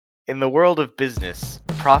In the world of business,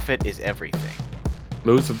 profit is everything.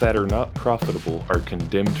 Those that are not profitable are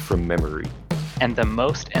condemned from memory. And the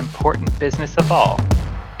most important business of all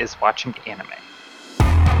is watching anime.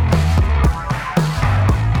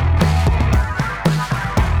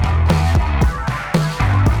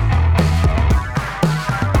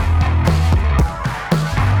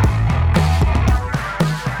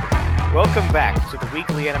 Welcome back to the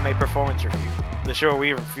weekly anime performance review, the show where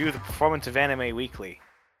we review the performance of anime weekly.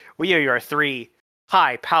 We are your three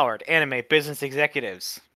high-powered anime business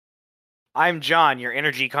executives. I'm John, your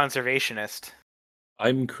energy conservationist.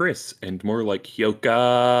 I'm Chris, and more like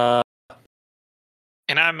Hyoka.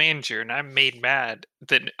 And I'm Andrew, and I'm made mad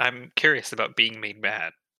that I'm curious about being made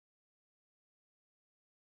mad.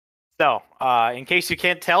 So, in case you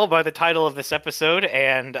can't tell by the title of this episode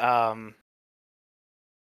and the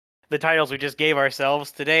titles we just gave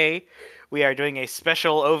ourselves, today we are doing a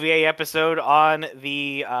special OVA episode on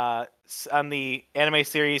the anime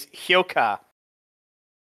series Hyoka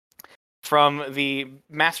from the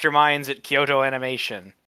masterminds at Kyoto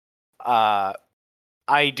Animation. I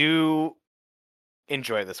do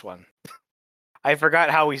enjoy this one. I forgot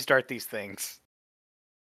how we start these things.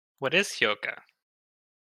 What is Hyoka?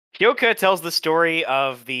 Hyoka tells the story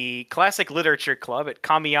of the classic literature club at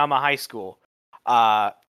Kamiyama High School,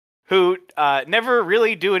 who never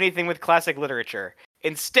really do anything with classic literature.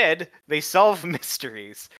 Instead, they solve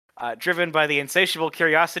mysteries, driven by the insatiable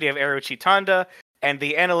curiosity of Eru Chitanda and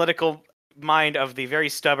the analytical mind of the very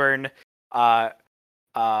stubborn Oraki.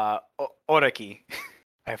 I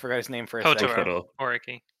forgot his name for a second. Hotaro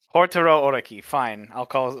Oraki. Hotaro Oraki. Fine, I'll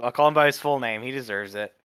call him by his full name. He deserves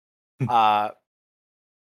it. The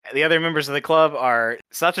other members of the club are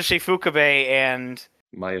Satoshi Fukabe and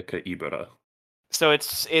Mayaka Ibara. So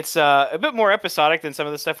it's a bit more episodic than some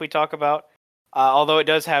of the stuff we talk about, although it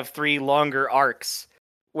does have three longer arcs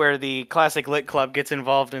where the classic lit club gets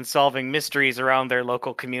involved in solving mysteries around their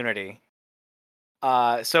local community.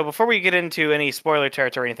 So before we get into any spoiler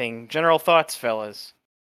territory or anything, general thoughts, fellas?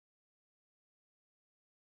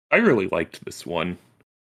 I really liked this one.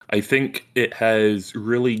 I think it has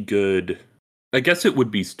really good... I guess it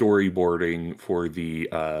would be storyboarding for the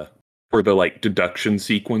like deduction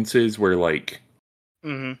sequences where like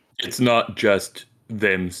it's not just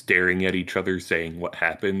them staring at each other saying what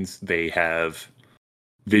happens. They have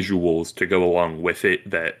visuals to go along with it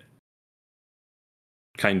that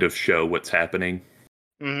kind of show what's happening.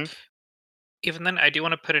 Even then, I do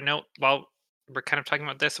want to put a note while we're kind of talking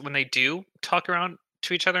about this. When they do talk around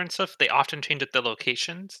to each other and stuff, they often change up the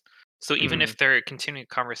locations. So even if they're continuing a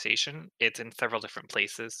conversation, it's in several different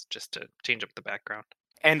places just to change up the background.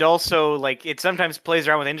 And also, like, it sometimes plays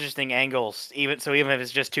around with interesting angles. Even if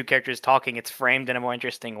it's just two characters talking, it's framed in a more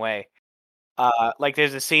interesting way. Like,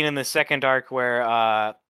 there's a scene in the second arc where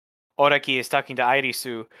Oraki is talking to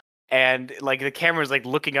Irisu, and like the camera's like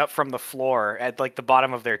looking up from the floor at like the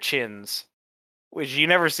bottom of their chins, which you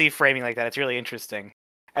never see framing like that. It's really interesting.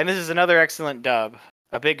 And this is another excellent dub.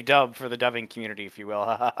 A big dub for the dubbing community, if you will.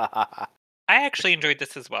 I actually enjoyed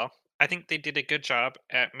this as well. I think they did a good job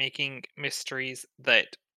at making mysteries that,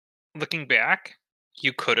 looking back,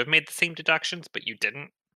 you could have made the same deductions, but you didn't.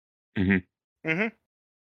 But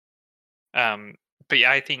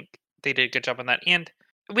yeah, I think they did a good job on that. And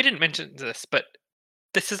we didn't mention this, but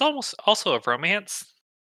this is almost also a romance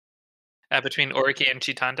between Oraki and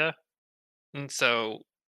Chitanda. And so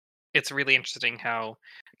it's really interesting how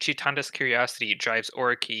Chitanda's curiosity drives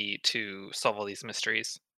Oraki to solve all these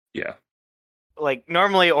mysteries. Yeah. Like,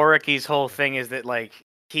 normally Oraki's whole thing is that, like,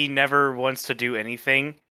 he never wants to do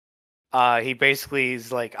anything. He basically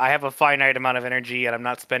is like, I have a finite amount of energy and I'm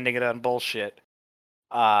not spending it on bullshit.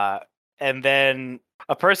 And then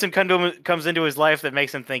a person comes into his life that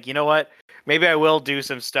makes him think, you know what? Maybe I will do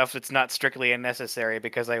some stuff that's not strictly unnecessary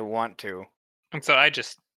because I want to. And so I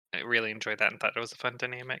really enjoyed that and thought it was a fun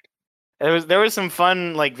dynamic. There was some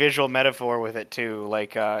fun, like, visual metaphor with it too.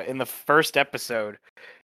 Like, in the first episode,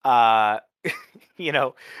 you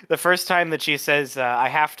know, the first time that she says, I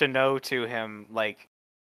have to know to him, like,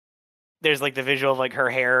 there's like the visual of like her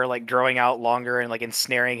hair like growing out longer and like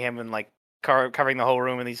ensnaring him and like covering the whole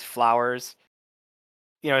room in these flowers.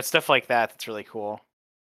 You know, it's stuff like that that's really cool.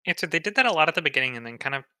 Yeah, so they did that a lot at the beginning and then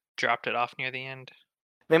kind of dropped it off near the end.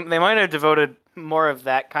 They might have devoted more of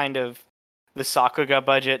that kind of the Sakuga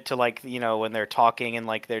budget to, like, you know, when they're talking and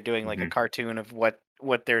like they're doing like a cartoon of what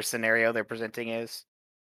their scenario they're presenting is.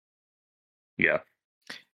 Yeah.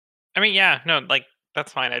 I mean, yeah, no, like,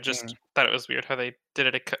 that's fine. I just thought it was weird how they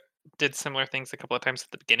did similar things a couple of times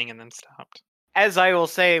at the beginning and then stopped. As I will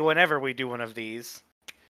say whenever we do one of these,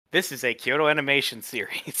 this is a Kyoto Animation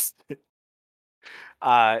series.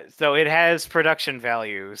 So it has production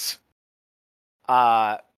values.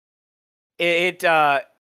 It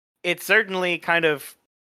certainly kind of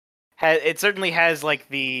has like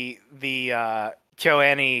the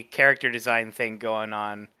KyoAni character design thing going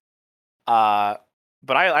on.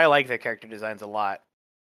 But I like the character designs a lot.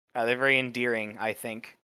 They're very endearing, I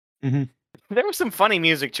think. Mhm. There were some funny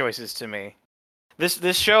music choices to me.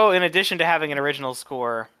 This show, in addition to having an original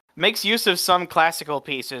score, makes use of some classical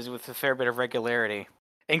pieces with a fair bit of regularity,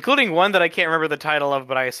 including one that I can't remember the title of,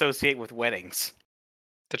 but I associate with weddings.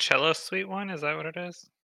 The cello suite one, is that what it is?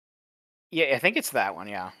 Yeah, I think it's that one,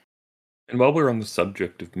 yeah. And while we're on the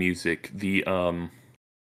subject of music, the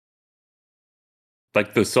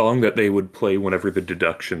like the song that they would play whenever the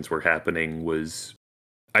deductions were happening was,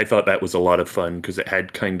 I thought that was a lot of fun because it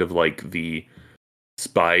had kind of like the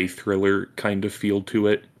spy thriller kind of feel to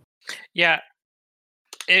it. Yeah.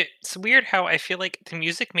 It's weird how I feel like the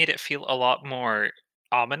music made it feel a lot more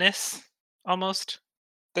ominous, almost,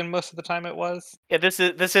 than most of the time it was. Yeah, this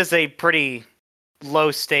is a pretty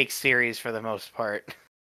low stakes series for the most part.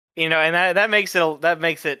 And that makes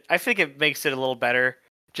it I think it makes it a little better,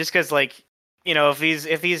 just because, like,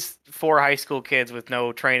 if these four high school kids with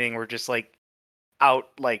no training were just like out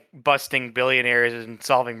like busting billionaires and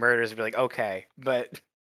solving murders, it'd be like, okay, but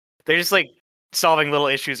they're just like solving little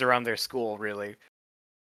issues around their school, really.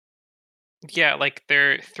 Yeah, like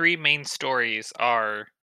their three main stories are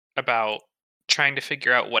about trying to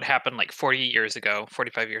figure out what happened like 40 years ago,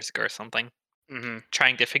 45 years ago or something. Mm-hmm.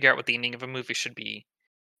 Trying to figure out what the ending of a movie should be.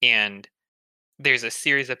 And there's a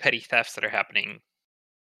series of petty thefts that are happening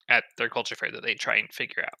at their culture fair that they try and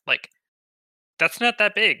figure out. Like, that's not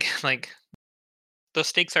that big. Like, those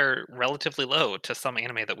stakes are relatively low to some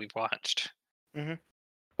anime that we've watched. Mm-hmm.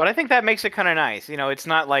 But I think that makes it kind of nice. It's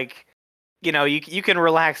not like, you can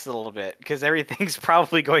relax a little bit because everything's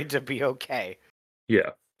probably going to be okay.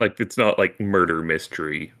 Yeah, like it's not like murder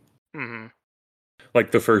mystery. Mm-hmm.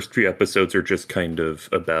 Like the first few episodes are just kind of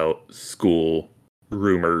about school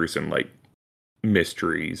rumors and like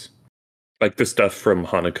mysteries. Like the stuff from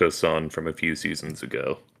Hanako-san from a few seasons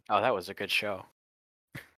ago. Oh, that was a good show.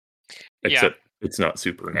 Except it's not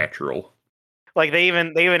supernatural. Like they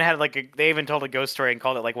even had they even told a ghost story and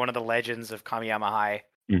called it like one of the legends of Kamiyama High.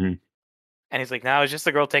 Mm-hmm. And he's like, no, it's just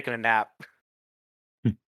a girl taking a nap.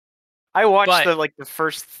 I watched the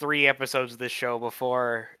first 3 episodes of this show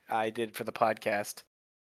before I did for the podcast.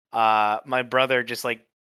 My brother just like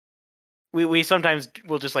we sometimes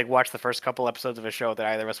will just like watch the first couple episodes of a show that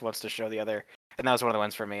either of us wants to show the other, and that was one of the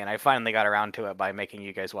ones for me. And I finally got around to it by making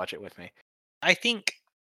you guys watch it with me. I think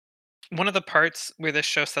one of the parts where this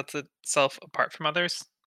show sets itself apart from others,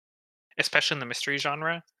 especially in the mystery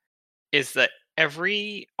genre, is that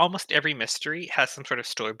almost every mystery has some sort of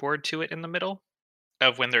storyboard to it in the middle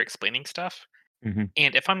of when they're explaining stuff. Mm-hmm.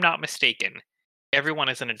 And if I'm not mistaken, everyone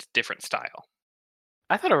is in a different style.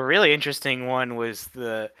 I thought a really interesting one was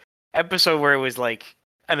the episode where it was like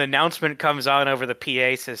an announcement comes on over the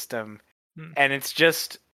PA system, and it's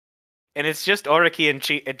just Oriki and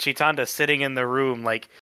Chitanda sitting in the room like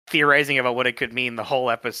theorizing about what it could mean the whole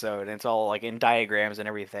episode, and it's all like in diagrams and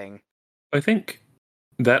everything. I think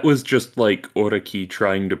that was just like Oriki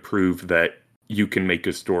trying to prove that you can make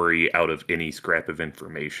a story out of any scrap of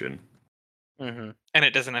information. Mm-hmm. And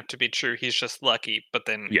it doesn't have to be true. He's just lucky, but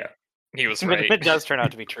then he was But right. it does turn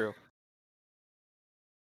out to be true.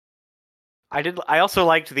 I also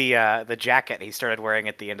liked the jacket he started wearing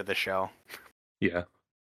at the end of the show. Yeah,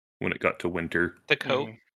 when it got to winter. The coat?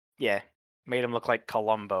 Yeah, made him look like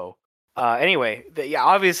Columbo. Anyway,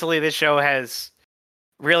 obviously this show has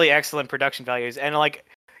really excellent production values, and like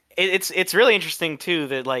it's really interesting too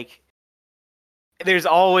that like there's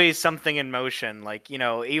always something in motion. Like,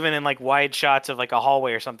 even in like wide shots of like a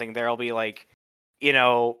hallway or something, there'll be like,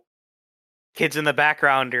 kids in the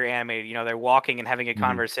background are animated. They're walking and having a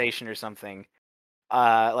conversation or something.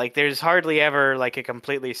 Like there's hardly ever like a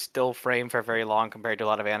completely still frame for very long compared to a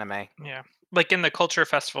lot of anime. Yeah. Like in the Culture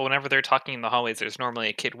Festival, whenever they're talking in the hallways, there's normally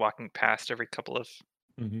a kid walking past every couple of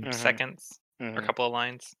seconds or a couple of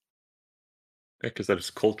lines. Yeah, because at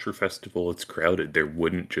a Culture Festival, it's crowded. There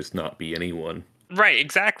wouldn't just not be anyone. Right,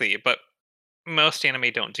 exactly. But most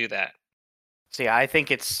anime don't do that. So yeah, I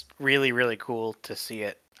think it's really, really cool to see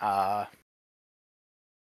it all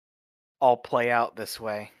play out this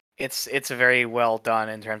way. It's very well done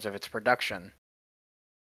in terms of its production.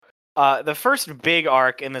 The first big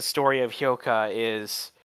arc in the story of Hyoka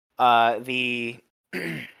is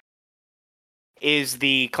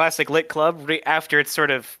the classic lit club after its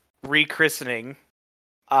sort of rechristening,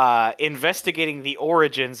 investigating the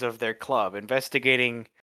origins of their club, investigating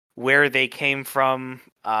where they came from,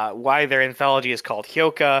 why their anthology is called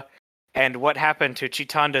Hyoka, and what happened to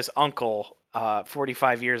Chitanda's uncle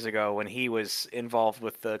 45 years ago when he was involved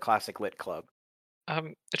with the Classic Lit Club.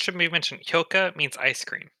 It should be mentioned. Hyoka means ice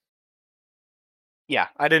cream. Yeah,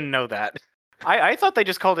 I didn't know that. I thought they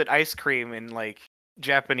just called it ice cream in like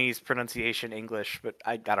Japanese pronunciation English, but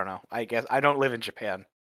I don't know. I guess I don't live in Japan.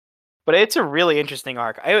 But it's a really interesting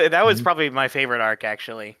arc. That was probably my favorite arc,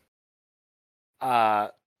 actually.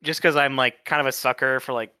 Just because I'm like kind of a sucker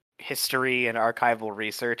for like history and archival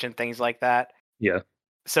research and things like that. Yeah.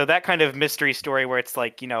 So that kind of mystery story where it's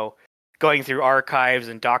like, going through archives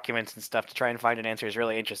and documents and stuff to try and find an answer is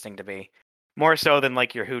really interesting to me. More so than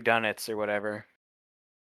like your whodunits or whatever.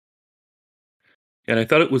 And I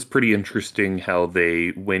thought it was pretty interesting how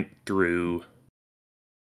they went through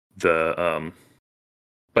the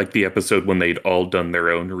like the episode when they'd all done their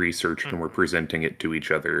own research and were presenting it to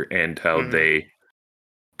each other, and how they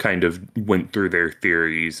kind of went through their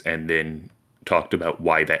theories and then talked about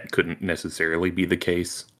why that couldn't necessarily be the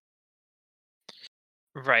case.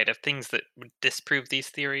 Right, of things that would disprove these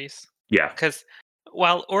theories. Yeah. Because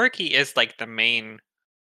while Oriki is like the main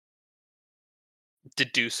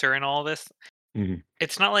deducer in all this,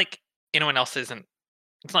 it's not like anyone else isn't.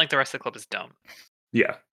 It's not like the rest of the club is dumb.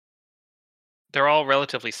 Yeah. They're all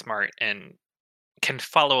relatively smart and can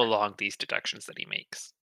follow along these deductions that he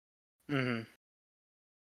makes. Mm-hmm.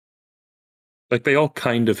 Like they all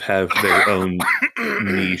kind of have their own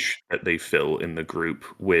niche that they fill in the group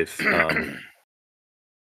with.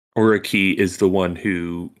 Oriki is the one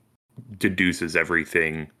who deduces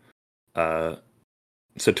everything.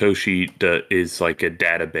 Satoshi is like a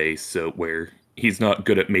database, so where he's not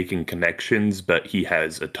good at making connections, but he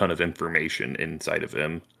has a ton of information inside of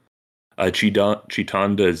him.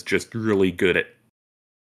 Chitanda is just really good at,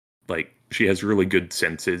 like, she has really good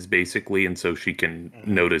senses, basically, and so she can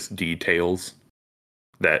notice details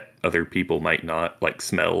that other people might not, like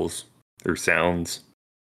smells or sounds.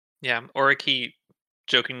 Yeah, Oriki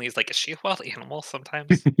jokingly is like, is she a wild animal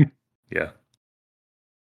sometimes? Yeah.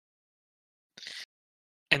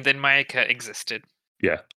 And then Mayaka existed.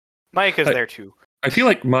 Yeah. Mayaka's there too. I feel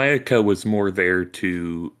like Mayaka was more there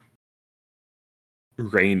to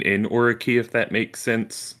rein in Oriki, if that makes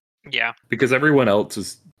sense. Yeah. Because everyone else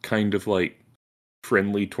is kind of like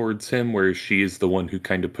friendly towards him, whereas she is the one who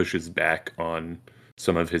kind of pushes back on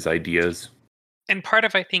some of his ideas. And part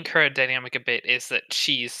of, I think, her dynamic a bit is that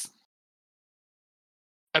she's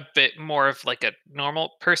a bit more of like a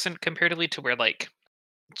normal person comparatively to where like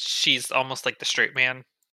she's almost like the straight man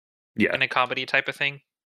in a comedy type of thing.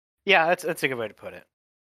 Yeah, that's a good way to put it.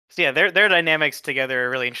 So yeah, their dynamics together are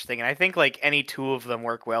really interesting, and I think like any two of them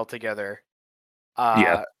work well together.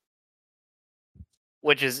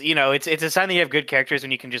 Which is, it's a sign that you have good characters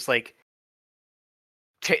when you can just like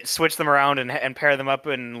switch them around and pair them up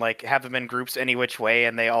and like have them in groups any which way,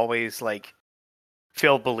 and they always like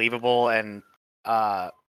feel believable and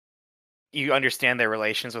you understand their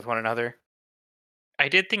relations with one another. I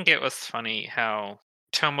did think it was funny how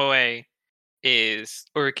Tomoe is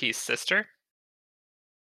Uriki's sister.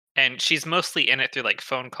 And she's mostly in it through like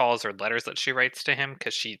phone calls or letters that she writes to him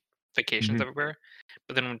because she vacations everywhere.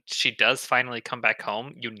 But then when she does finally come back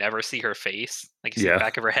home, you never see her face. Like you see the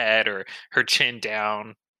back of her head or her chin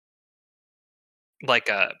down. Like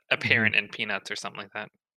a parent in Peanuts or something like that.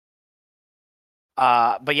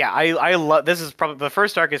 But yeah, I love, this is probably, the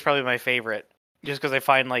first arc is probably my favorite. Just because I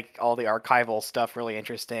find like all the archival stuff really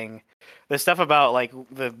interesting. The stuff about like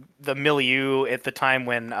the milieu at the time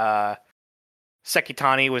when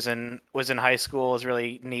Sekitani was in high school is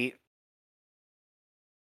really neat.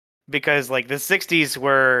 Because like the 60s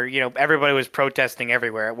were, everybody was protesting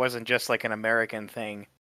everywhere. It wasn't just like an American thing.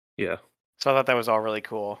 Yeah. So I thought that was all really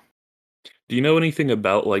cool. Do you know anything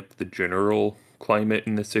about like the general climate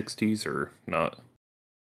in the 60s or not?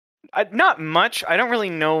 Not much. I don't really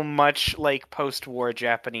know much like post-war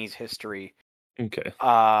Japanese history. Okay.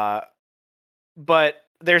 But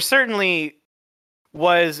there certainly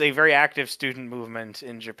was a very active student movement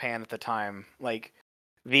in Japan at the time. Like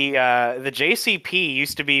the JCP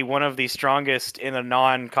used to be one of the strongest in a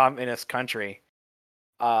non-communist country,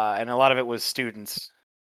 and a lot of it was students.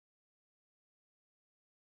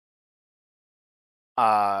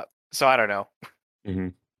 So I don't know.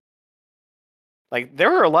 Like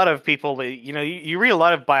there were a lot of people that you read a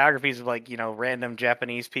lot of biographies of like random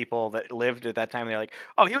Japanese people that lived at that time. They're like,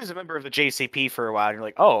 oh, he was a member of the JCP for a while. And you're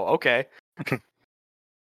like, oh, okay.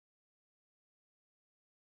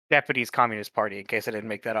 Japanese Communist Party, in case I didn't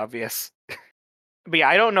make that obvious. But yeah,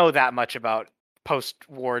 I don't know that much about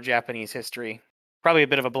post-war Japanese history. Probably a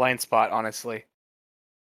bit of a blind spot, honestly.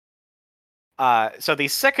 So the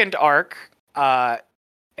second arc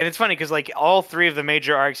And it's funny because like all three of the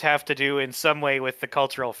major arcs have to do in some way with the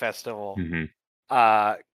cultural festival. Hmm.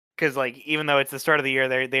 Because like even though it's the start of the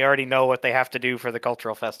year, they already know what they have to do for the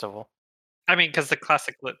cultural festival. I mean, because the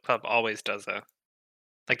Classic Lit Club always does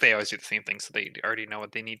like they always do the same thing, so they already know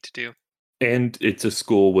what they need to do. And it's a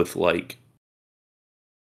school with like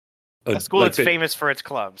A school like that's famous for its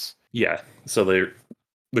clubs. Yeah, so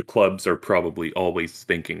the clubs are probably always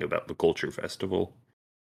thinking about the culture festival.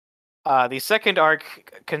 The second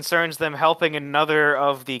arc concerns them helping another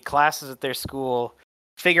of the classes at their school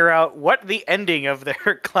figure out what the ending of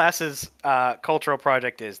their class's cultural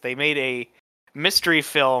project is. They made a mystery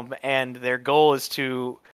film, and their goal is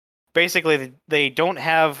to basically they don't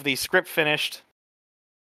have the script finished.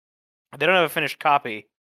 They don't have a finished copy,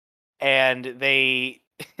 and they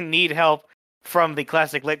need help from the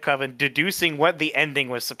Classic Lit Club in deducing what the ending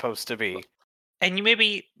was supposed to be. And you may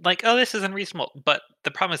be like, "Oh, this is unreasonable," but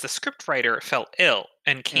the problem is the scriptwriter fell ill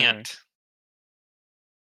and can't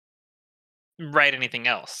write anything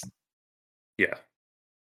else. Yeah.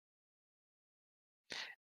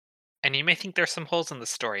 And you may think there's some holes in the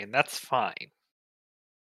story, and that's fine.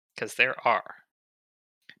 Because there are.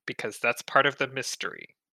 Because that's part of the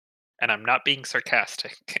mystery. And I'm not being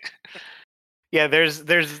sarcastic. Yeah, there's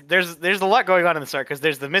a lot going on in this arc because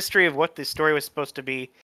there's the mystery of what the story was supposed to be,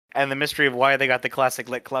 and the mystery of why they got the Classic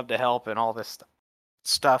Lit Club to help, and all this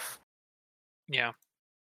stuff. Yeah.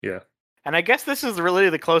 Yeah. And I guess this is really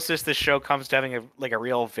the closest this show comes to having a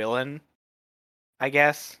real villain. I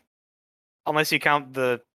guess, unless you count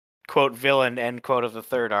the quote villain end quote of the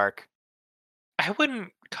third arc. I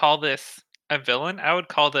wouldn't call this a villain. I would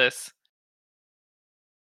call this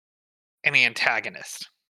an antagonist.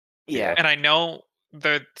 Yeah. And I know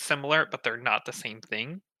they're similar, but they're not the same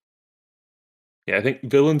thing. Yeah, I think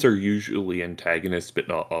villains are usually antagonists, but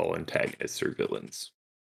not all antagonists are villains.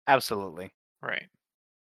 Absolutely. Right.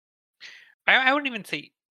 I wouldn't even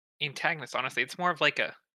say antagonist, honestly. It's more of like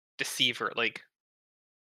a deceiver. Like,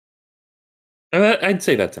 I'd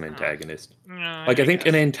say that's an antagonist. I think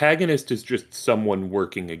an guess. antagonist is just someone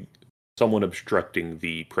someone obstructing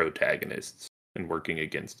the protagonists and working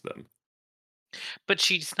against them. But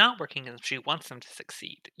she's not working and she wants them to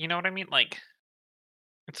succeed. You know what I mean? Like,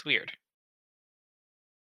 it's weird.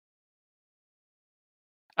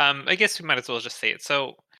 I guess we might as well just say it.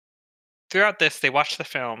 So, throughout this, they watch the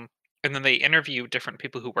film and then they interview different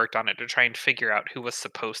people who worked on it to try and figure out who was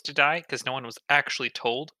supposed to die because no one was actually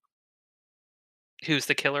told who's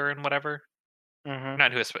the killer and whatever. Mm-hmm.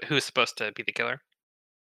 Not who's supposed to be the killer.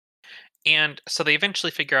 And so they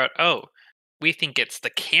eventually figure out, oh, we think it's the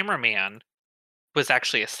cameraman was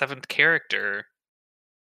actually a seventh character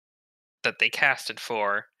that they casted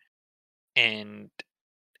for, and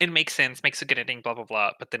it makes sense, makes a good ending, blah blah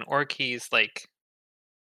blah. But then Orky's like,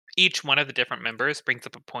 each one of the different members brings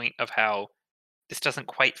up a point of how this doesn't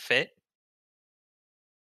quite fit,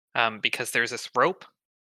 because there's this rope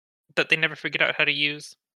that they never figured out how to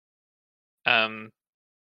use. I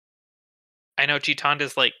know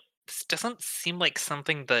Chitanda's like, this doesn't seem like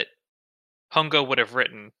something that Hongo would have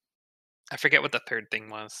written. I forget what the third thing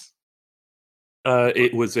was.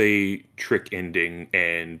 It was a trick ending,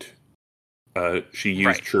 and she used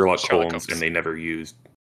Right, Sherlock Sherlock Holmes, Holmes. and they never used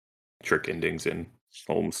trick endings in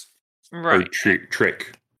Holmes. Right. Or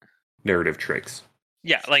trick narrative tricks.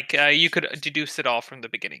 Yeah, like you could deduce it all from the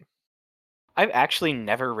beginning. I've actually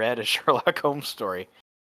never read a Sherlock Holmes story.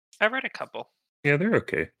 I read a couple. Yeah, they're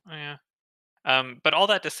okay. Oh, yeah. But all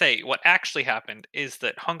that to say, what actually happened is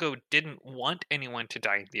that Hongo didn't want anyone to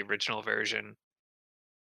die in the original version.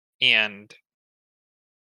 And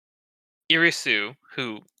Irisu,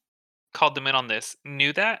 who called them in on this,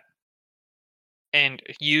 knew that and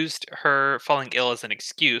used her falling ill as an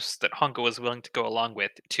excuse that Hongo was willing to go along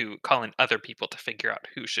with to call in other people to figure out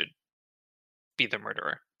who should be the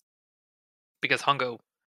murderer. Because Hongo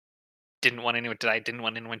didn't want anyone to die, didn't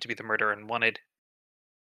want anyone to be the murderer, and wanted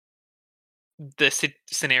the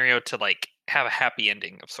scenario to like have a happy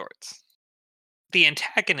ending of sorts. The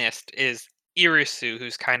antagonist is Irisu,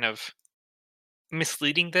 who's kind of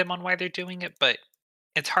misleading them on why they're doing it, but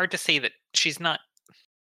it's hard to say that she's not.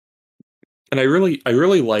 And I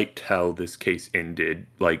really liked how this case ended.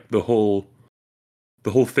 Like the whole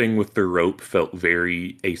thing with the rope felt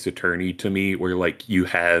very Ace Attorney to me, where like you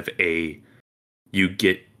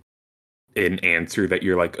get an answer that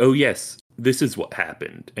you're like, oh yes, this is what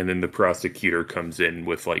happened, and then the prosecutor comes in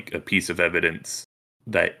with like a piece of evidence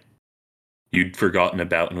that you'd forgotten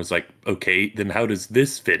about and was like, okay, then how does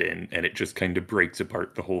this fit in? And it just kind of breaks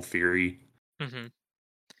apart the whole theory. Mm-hmm.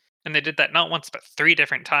 And they did that not once but 3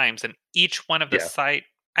 different times, and each one of the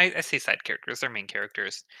I say side characters, their main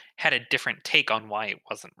characters, had a different take on why it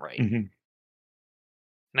wasn't right. Mhm.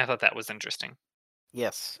 And I thought that was interesting.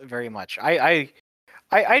 Yes, very much. I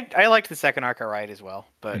liked the second arc alright as well,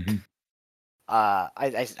 but Mhm.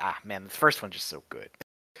 man, the first one's just so good.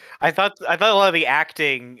 I thought a lot of the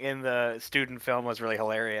acting in the student film was really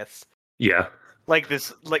hilarious. Yeah. Like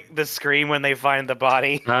the scream when they find the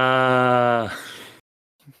body. And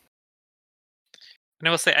I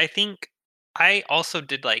will say, I think I also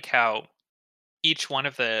did like how each one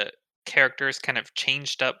of the characters kind of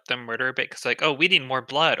changed up the murder a bit because, like, oh, we need more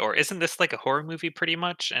blood, or isn't this like a horror movie pretty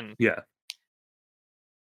much? And Yeah.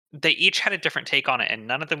 they each had a different take on it, and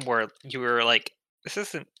none of them were. You were like, this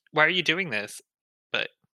isn't. Why are you doing this? But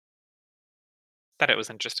thought it was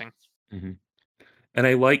interesting. Mhm. And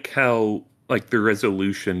I like how like the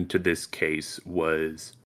resolution to this case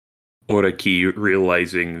was Oraki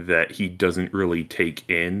realizing that he doesn't really take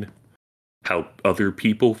in how other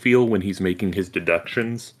people feel when he's making his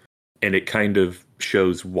deductions, and it kind of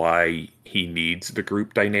shows why he needs the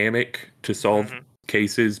group dynamic to solve Mhm.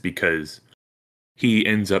 cases, because he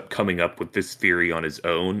ends up coming up with this theory on his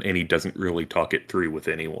own and he doesn't really talk it through with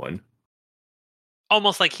anyone.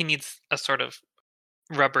 Almost like he needs a sort of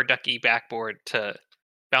rubber ducky backboard to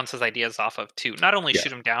bounce his ideas off of to not only Yeah.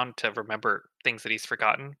 shoot him down to remember things that he's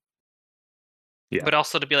forgotten, Yeah. but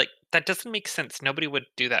also to be like, that doesn't make sense. Nobody would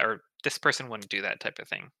do that, or this person wouldn't do that type of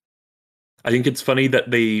thing. I think it's funny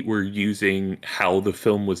that they were using how the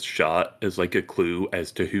film was shot as like a clue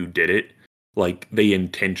as to who did it. Like they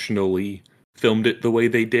intentionally filmed it the way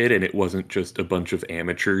they did, and it wasn't just a bunch of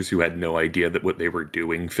amateurs who had no idea that what they were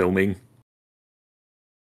doing filming.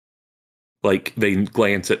 Like they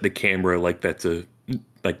glance at the camera like that's a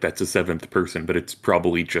seventh person, but it's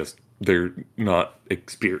probably just they're not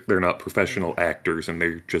they're not professional actors, and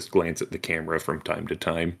they just glance at the camera from time to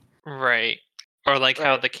time. Right. Or like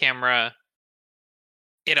how Right. the camera,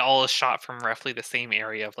 it all is shot from roughly the same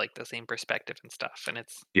area of like the same perspective and stuff. And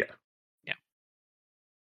it's, Yeah. yeah.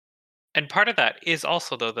 And part of that is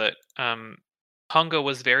also though that Hongo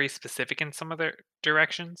was very specific in some of their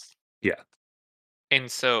directions. Yeah.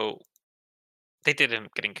 And so they did end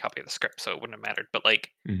up getting a copy of the script, so it wouldn't have mattered. But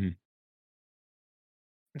like Hmm.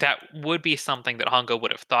 that would be something that Hongo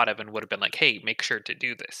would have thought of and would have been like, hey, make sure to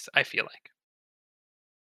do this, I feel like.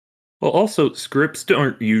 Well, also, scripts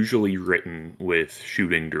aren't usually written with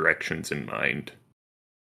shooting directions in mind.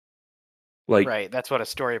 Like, Right, that's what a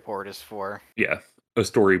storyboard is for. yeah, a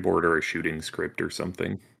storyboard or a shooting script or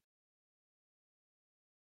something.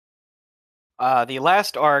 The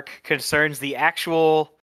last arc concerns the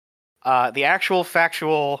actual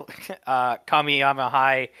factual Kamiyama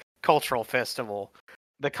High Cultural Festival,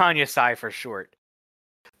 the Kanyasai for short.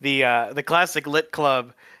 The classic lit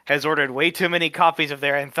club has ordered way too many copies of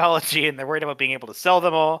their anthology, and they're worried about being able to sell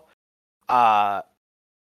them all.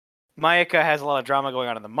 Mayaka has a lot of drama going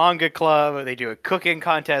on in the manga club. They do a cooking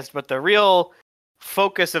contest, but the real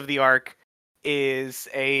focus of the arc is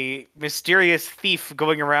a mysterious thief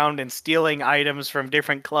going around and stealing items from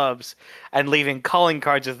different clubs and leaving calling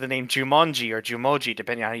cards with the name Jumonji or Jumoji,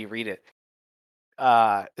 depending on how you read it.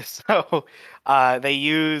 So they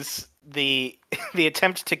use the the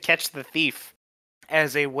attempt to catch the thief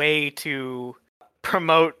as a way to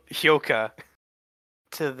promote Hyoka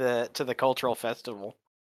to the cultural festival.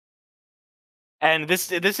 And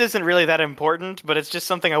this isn't really that important, but it's just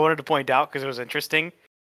something I wanted to point out because it was interesting.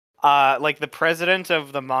 Like the president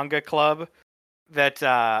of the manga club that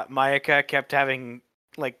Mayaka kept having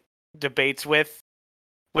like debates with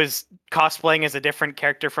was cosplaying as a different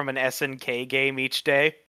character from an SNK game each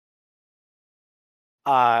day.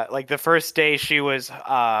 Like the first day she was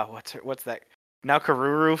what's that?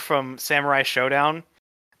 Naokaruru from Samurai Showdown.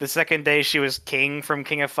 The second day she was King from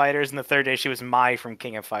King of Fighters, and the third day she was Mai from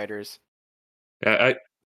King of Fighters. I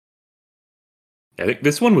think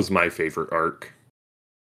this one was my favorite arc.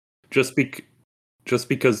 Just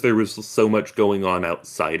because there was so much going on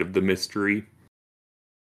outside of the mystery.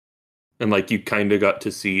 And like you kind of got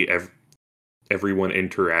to see everyone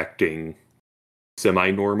interacting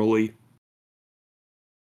semi-normally.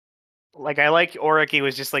 Like I like Oraki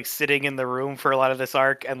was just like sitting in the room for a lot of this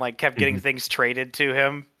arc and like kept getting things traded to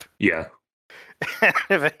him. Yeah.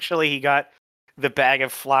 Eventually he got the bag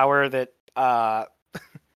of flour that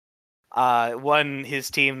won his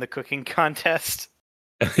team the cooking contest.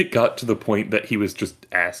 It got to the point that he was just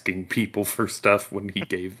asking people for stuff when he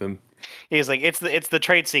gave them. He was like, it's the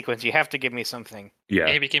trade sequence. You have to give me something. Yeah.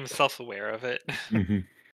 And he became self-aware of it. Mm-hmm.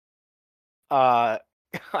 I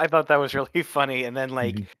thought that was really funny. And then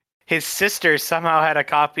like Mm-hmm. his sister somehow had a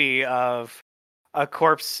copy of A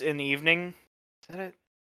Corpse in the Evening. Is that it?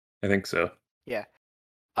 I think so. Yeah.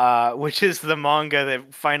 which is the manga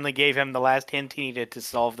that finally gave him the last hint he needed to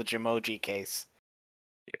solve the Jimoji case.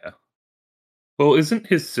 Yeah. Well, isn't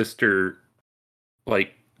his sister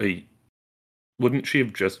like wouldn't she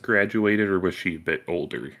have just graduated, or was she a bit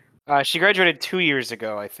older? She graduated 2 years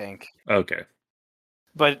ago, I think. Okay.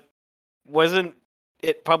 But wasn't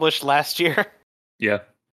it published last year? Yeah.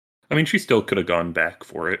 I mean, she still could have gone back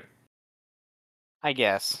for it. I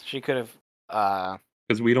guess she could have.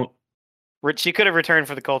 Because we don't. She could have returned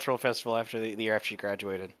for the cultural festival after the year after she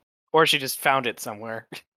graduated, or she just found it somewhere.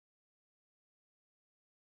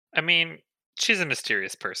 I mean, she's a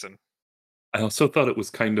mysterious person. I also thought it was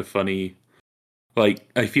kind of funny. Like,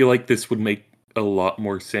 I feel like this would make a lot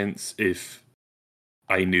more sense if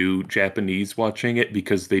I knew Japanese watching it,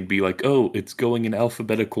 because they'd be like, oh, it's going in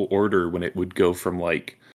alphabetical order, when it would go from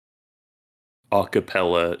like a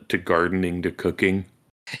cappella to gardening to cooking.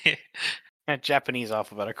 Japanese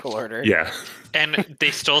alphabetical order. Yeah. And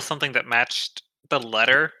they stole something that matched the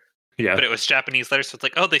letter, Yeah. but it was Japanese letters, so it's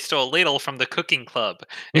like, oh, they stole a ladle from the cooking club.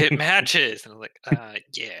 It matches. And I'm like,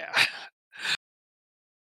 yeah.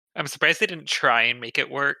 I'm surprised they didn't try and make it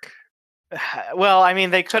work. Well, I mean,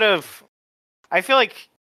 they could have. I feel like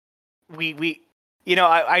we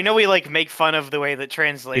I know we like make fun of the way that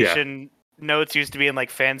translation notes used to be in like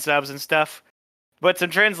fan subs and stuff, but some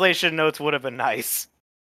translation notes would have been nice.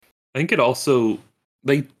 I think it also,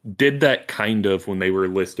 they did that kind of when they were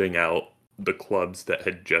listing out the clubs that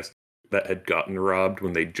had gotten robbed,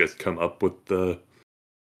 when they'd just come up with the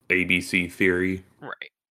ABC theory. Right.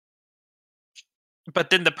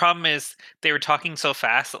 But then the problem is they were talking so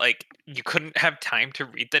fast, like you couldn't have time to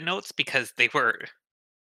read the notes because they were.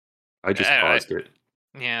 I just paused it.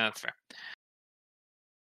 Yeah, that's fair.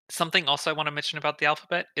 Something also I want to mention about the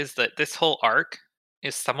alphabet is that this whole arc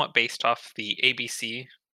is somewhat based off the ABC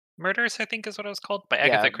murders, I think is what it was called, by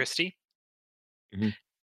Agatha Christie. Mhm.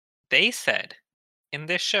 They said in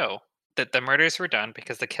this show that the murders were done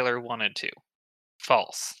because the killer wanted to.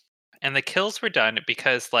 False. And the kills were done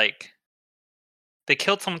because, like, they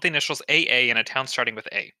killed someone with the initials AA in a town starting with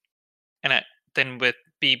A. And then with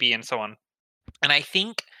BB and so on. And I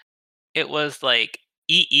think it was like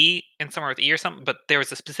EE and somewhere with E or something, but there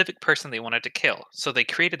was a specific person they wanted to kill. So they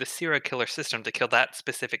created the serial killer system to kill that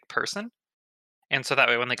specific person. And so that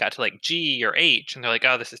way when they got to like G or H and they're like,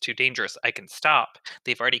 oh, this is too dangerous, I can stop,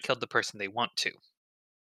 they've already killed the person they want to.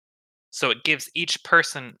 So it gives each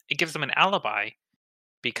person, it gives them an alibi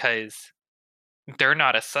because they're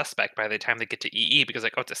not a suspect by the time they get to EE, because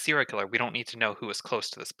like, oh, it's a serial killer, we don't need to know who is close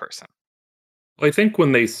to this person. Well, I think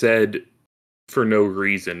when they said for no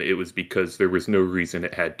reason, it was because there was no reason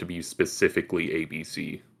it had to be specifically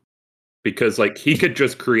ABC. Because like he could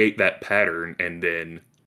just create that pattern and then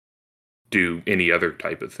do any other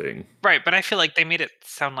type of thing. Right, but I feel like they made it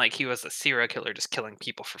sound like he was a serial killer just killing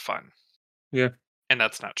people for fun. Yeah. And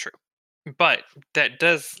that's not true. But that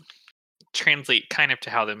does translate kind of to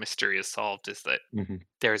how the mystery is solved, is that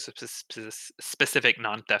there's a specific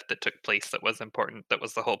non-theft that took place that was important. That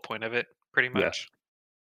was the whole point of it, pretty much.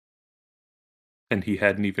 And he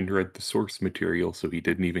hadn't even read the source material, so he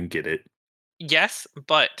didn't even get it. Yes,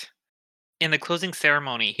 but in the closing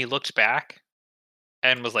ceremony, he looked back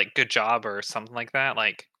and was like, good job, or something like that.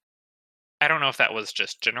 Like, I don't know if that was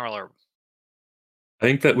just general or... I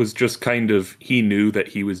think that was just kind of, he knew that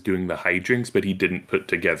he was doing the hijinks, but he didn't put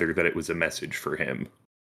together that it was a message for him.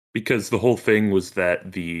 Because the whole thing was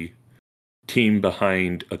that the team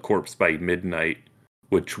behind A Corpse by Midnight,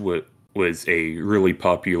 which was a really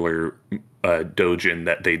popular doujin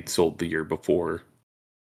that they'd sold the year before,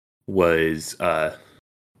 was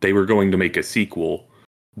they were going to make a sequel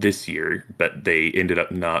this year, but they ended up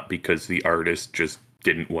not, because the artist just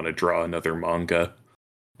didn't want to draw another manga.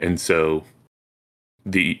 And so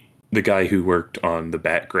the guy who worked on the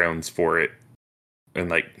backgrounds for it, and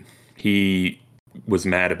like he was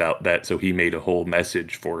mad about that, so he made a whole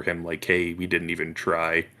message for him like, hey, we didn't even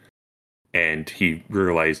try. And he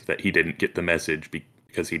realized that he didn't get the message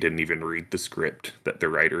because he didn't even read the script that the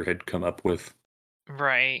writer had come up with.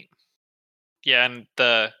 Right. Yeah, and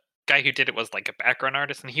the guy who did it was like a background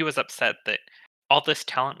artist, and he was upset that all this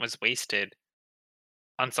talent was wasted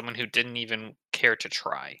on someone who didn't even care to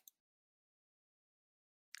try.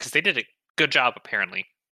 Because they did a good job, apparently,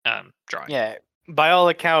 drawing. Yeah, by all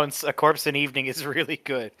accounts, A Corpse in Evening is really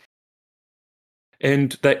good.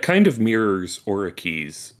 And that kind of mirrors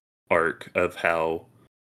Oriki's arc of how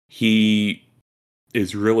he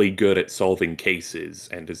is really good at solving cases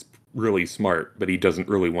and is really smart, but he doesn't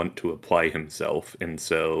really want to apply himself, and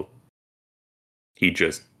so he's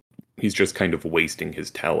just kind of wasting his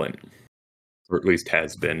talent, or at least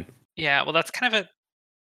has been. Yeah, well, that's kind of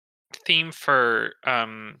theme for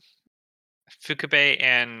Fukube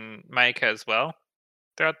and Maika as well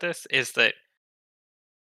throughout this is that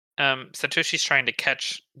Satoshi's trying to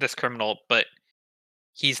catch this criminal, but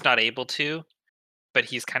he's not able to. But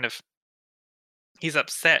he's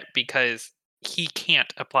upset because he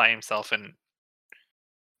can't apply himself and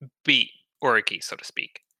beat Oriki, so to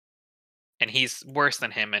speak. And he's worse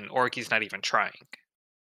than him, and Oriki's not even trying.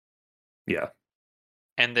 Yeah.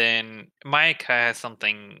 And then Maika has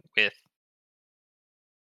something with.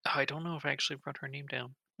 Oh, I don't know if I actually wrote her name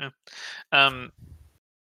down. No.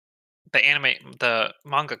 The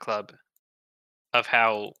manga club of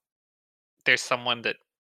how there's someone that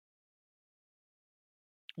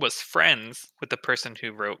was friends with the person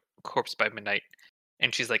who wrote Corpse by Midnight,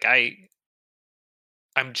 and she's like,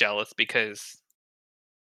 I'm jealous because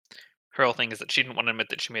her whole thing is that she didn't want to admit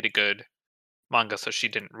that she made a good manga, so she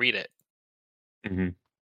didn't read it. Mm-hmm.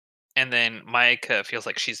 And then Maika feels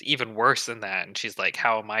like she's even worse than that, and she's like,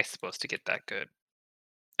 how am I supposed to get that good?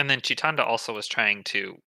 And then Chitanda also was trying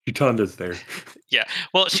to. Chitanda's there. Yeah,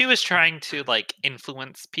 well, she was trying to like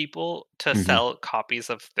influence people to sell copies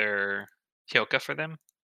of their Hyoka for them.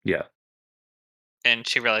 Yeah. And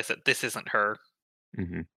she realized that this isn't her.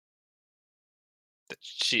 Mm-hmm. That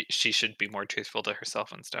she should be more truthful to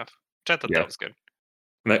herself and stuff. Which I thought Yeah. that was good.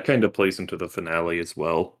 And that kind of plays into the finale as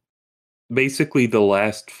well. Basically, the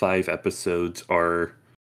last 5 episodes are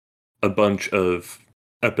a bunch of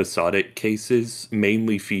episodic cases,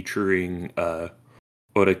 mainly featuring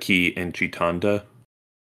Oraki and Chitanda.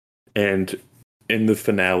 And in the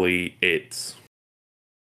finale, it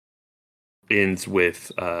ends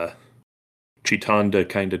with Chitanda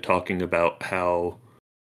kind of talking about how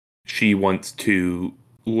she wants to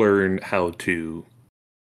learn how to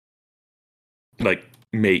like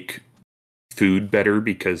make food better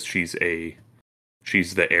because she's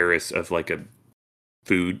the heiress of like a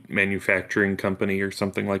food manufacturing company or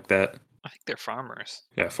something like that. I think they're farmers.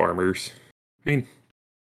 Yeah, farmers. I mean,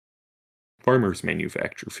 farmers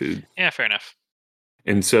manufacture food. Yeah, fair enough.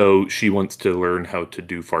 And so she wants to learn how to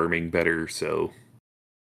do farming better so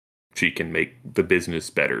she can make the business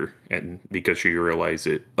better. And because she realizes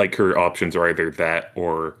it, like her options are either that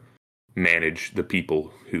or manage the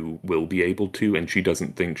people who will be able to. And she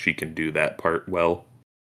doesn't think she can do that part well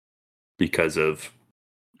because of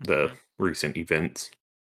the recent events.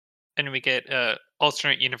 And we get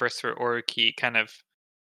alternate universe where Oriki kind of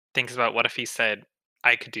thinks about what if he said,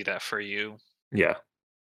 I could do that for you. Yeah.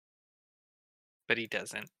 But he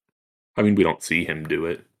doesn't. I mean, we don't see him do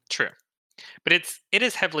it. True. But it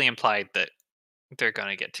is heavily implied that they're going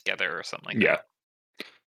to get together or something like that.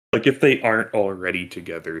 Like, if they aren't already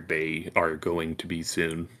together, they are going to be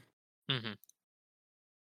soon. Mm-hmm.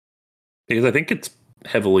 Because I think it's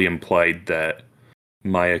heavily implied that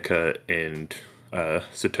Mayaka and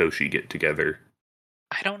Satoshi get together.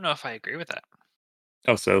 I don't know if I agree with that.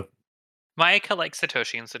 Oh, so? Mayaka likes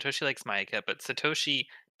Satoshi, and Satoshi likes Mayaka, but Satoshi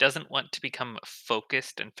doesn't want to become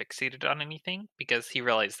focused and fixated on anything because he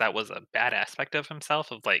realized that was a bad aspect of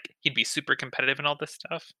himself, of like, he'd be super competitive and all this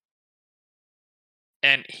stuff.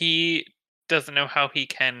 And he doesn't know how he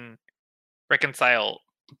can reconcile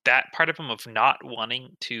that part of him of not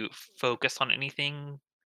wanting to focus on anything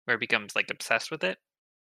where he becomes like obsessed with it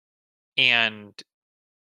and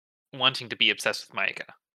wanting to be obsessed with Mayaka.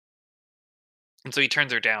 And so he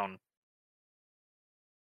turns her down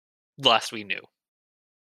last we knew.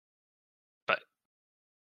 But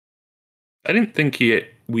I didn't think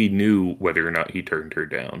we knew whether or not he turned her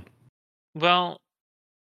down. Well,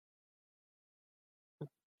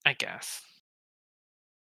 I guess.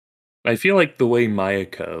 I feel like the way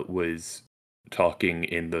Mayaka was talking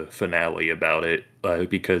in the finale about it,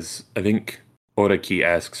 because I think Oraki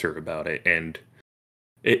asks her about it, and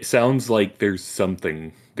it sounds like there's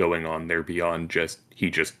something going on there beyond just he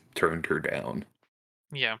just turned her down.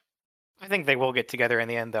 Yeah. I think they will get together in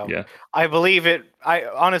the end, though. Yeah. I believe it.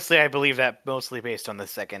 I believe that mostly based on the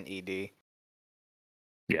second ED.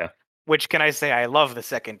 Yeah. Which, can I say, I love the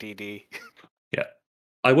second ED. Yeah.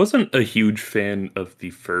 I wasn't a huge fan of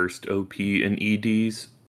the first OP and EDs,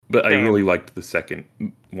 but I really liked the second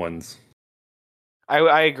ones.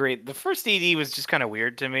 I agree. The first ED was just kind of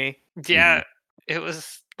weird to me. Yeah, it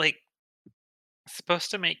was like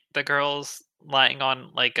supposed to make the girls lying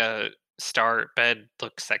on like a star bed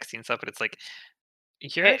look sexy and stuff, but it's like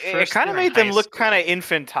it kind of made them look kind of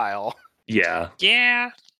infantile. Yeah.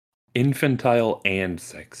 Yeah. Infantile and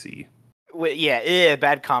sexy. Yeah,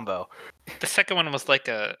 bad combo. The second one was like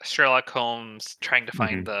a Sherlock Holmes trying to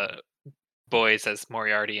find the boys as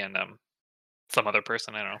Moriarty and some other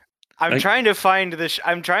person. I don't know. I'm trying to find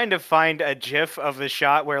I'm trying to find a GIF of the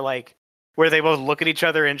shot where like where they both look at each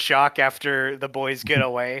other in shock after the boys get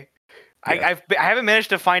away. Yeah. I haven't managed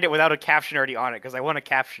to find it without a caption already on it because I want to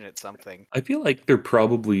caption it something. I feel like they're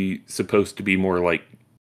probably supposed to be more like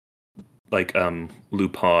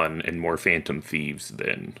Lupin and more Phantom Thieves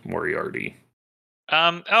than Moriarty.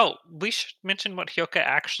 Oh, we should mention what Hyoka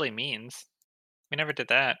actually means. We never did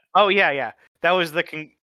that. Oh yeah. That was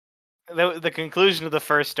the conclusion of the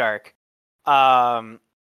first arc.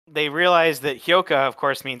 They realized that Hyoka, of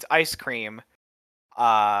course, means ice cream.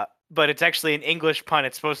 But it's actually an English pun.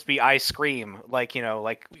 It's supposed to be ice cream, like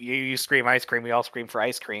like you scream ice cream, we all scream for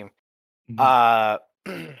ice cream. Mhm.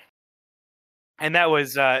 And that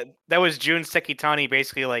was Jun Sekitani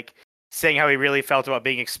basically like saying how he really felt about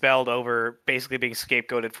being expelled over basically being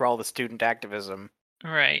scapegoated for all the student activism.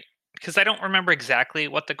 Right. Because I don't remember exactly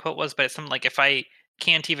what the quote was, but it's something like, if I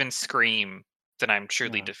can't even scream, then I'm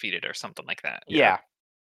truly defeated, or something like that. Yeah.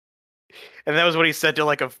 And that was what he said to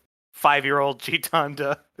like a 5-year-old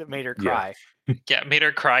Chitanda that made her cry. Yeah, made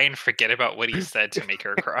her cry and forget about what he said to make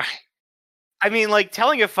her cry. I mean, like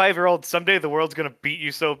telling a 5-year-old someday the world's gonna beat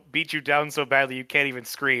you down so badly you can't even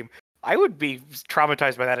scream. I would be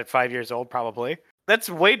traumatized by that at 5 years old, probably. That's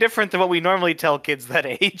way different than what we normally tell kids that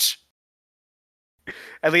age.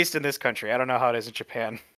 At least in this country. I don't know how it is in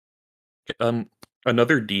Japan.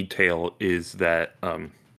 Another detail is that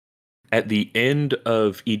at the end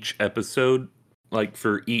of each episode, like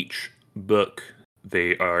for each book,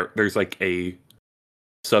 there's like a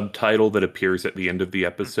subtitle that appears at the end of the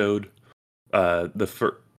episode. All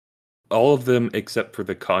of them except for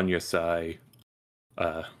the Kanyasai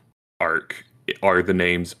arc are the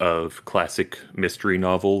names of classic mystery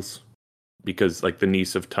novels, because like The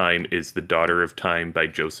Niece of Time is The Daughter of Time by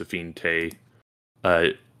Josephine Tey.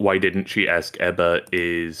 Why Didn't She Ask Ebba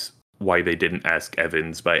is Why They Didn't Ask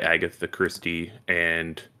Evans by Agatha Christie,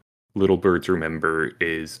 and Little Birds Remember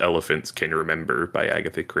is Elephants Can Remember by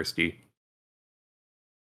Agatha Christie.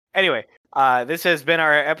 Anyway, this has been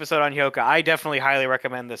our episode on Hyoka. I definitely highly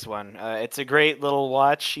recommend this one. It's a great little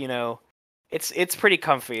watch, It's pretty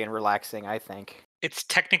comfy and relaxing, I think. It's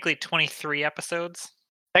technically 23 episodes.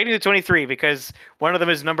 Technically 23 because one of them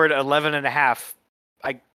is numbered 11 and a half.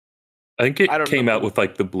 I think it came out with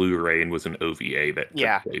like the Blu-ray and was an OVA that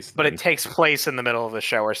took place but then. it takes place in the middle of the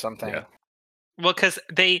show or something. Yeah. Well, because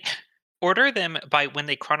they order them by when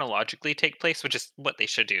they chronologically take place, which is what they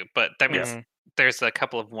should do. But that means there's a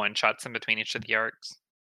couple of one-shots in between each of the arcs.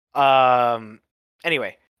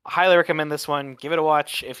 Anyway, I highly recommend this one. Give it a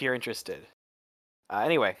watch if you're interested.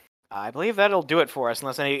 Anyway, I believe that'll do it for us,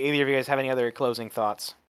 unless either of you guys have any other closing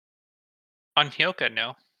thoughts. On Hyoka,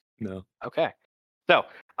 no. No. Okay. So,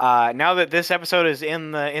 now that this episode is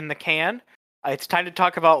in the can, it's time to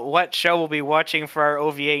talk about what show we'll be watching for our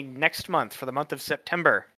OVA next month, for the month of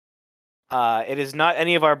September. It is not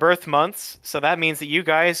any of our birth months, so that means that you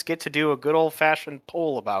guys get to do a good old-fashioned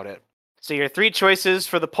poll about it. So your 3 choices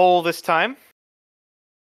for the poll this time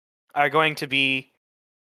are going to be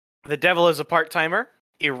The Devil is a Part-Timer,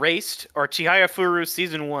 Erased, or Chihaya Furu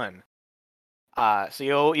Season 1.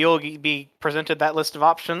 So you'll be presented that list of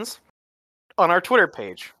options on our Twitter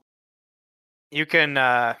page. You can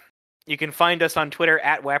find us on Twitter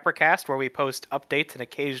at Wappercast, where we post updates and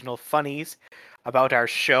occasional funnies about our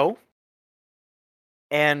show.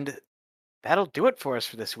 And that'll do it for us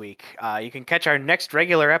for this week. You can catch our next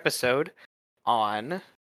regular episode on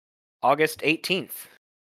August 18th.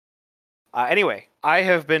 Anyway, I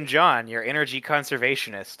have been John, your energy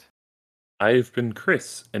conservationist. I've been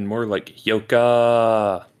Chris, and more like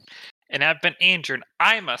Hyoka. And I've been Andrew, and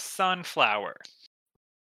I'm a sunflower.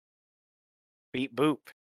 Beep boop.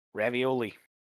 Ravioli.